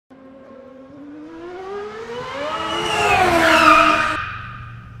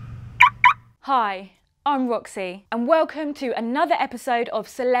Hi, I'm Roxy and welcome to another episode of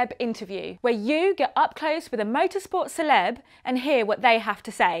Celeb Interview, where you get up close with a motorsport celeb and hear what they have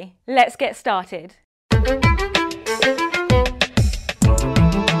to say. Let's get started.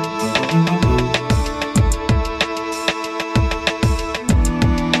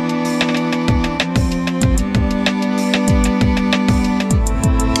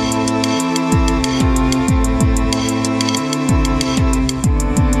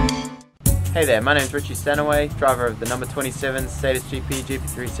 Hey there, my name is Richie Stanaway, driver of the number 27 Status GP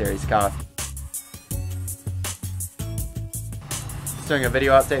GP3 series car. Just doing a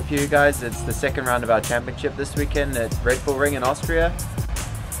video update for you guys. It's the second round of our championship this weekend at Red Bull Ring in Austria.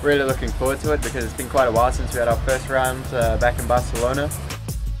 Really looking forward to it because it's been quite a while since we had our first round back in Barcelona.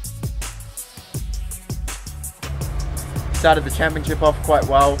 Started the championship off quite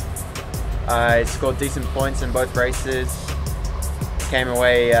well. I scored decent points in both races. Came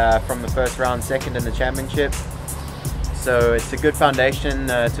away from the first round second in the championship, so it's a good foundation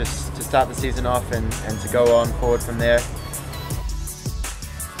to start the season off and to go on forward from there.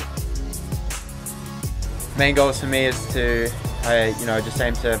 Main goals for me is to just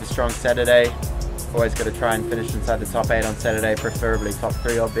aim to have a strong Saturday. Always got to try and finish inside the top 8 on Saturday, preferably top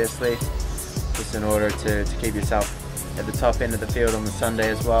 3 obviously, just in order to keep yourself at the top end of the field on the Sunday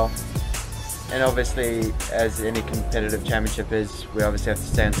as well. And obviously, as any competitive championship is, we obviously have to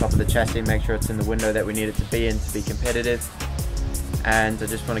stay on top of the chassis, make sure it's in the window that we need it to be in to be competitive. And I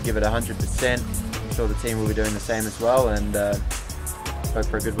just want to give it 100%. I'm sure the team will be doing the same as well, and hope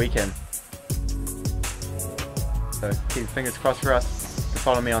for a good weekend. So keep fingers crossed for us. You can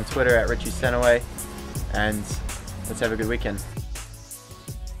follow me on Twitter at Richie Stanaway, and let's have a good weekend.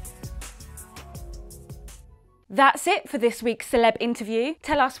 That's it for this week's Celeb Interview.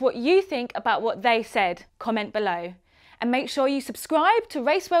 Tell us what you think about what they said. Comment below. And make sure you subscribe to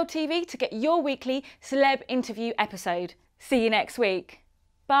RaceWorldTV to get your weekly Celeb Interview episode. See you next week.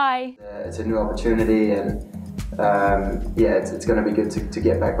 Bye. It's a new opportunity, and it's going to be good to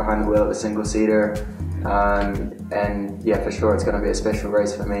get back behind the wheel of a single-seater. And yeah, for sure it's going to be a special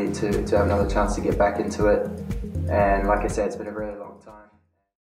race for me to have another chance to get back into it. And like I said, it's been a really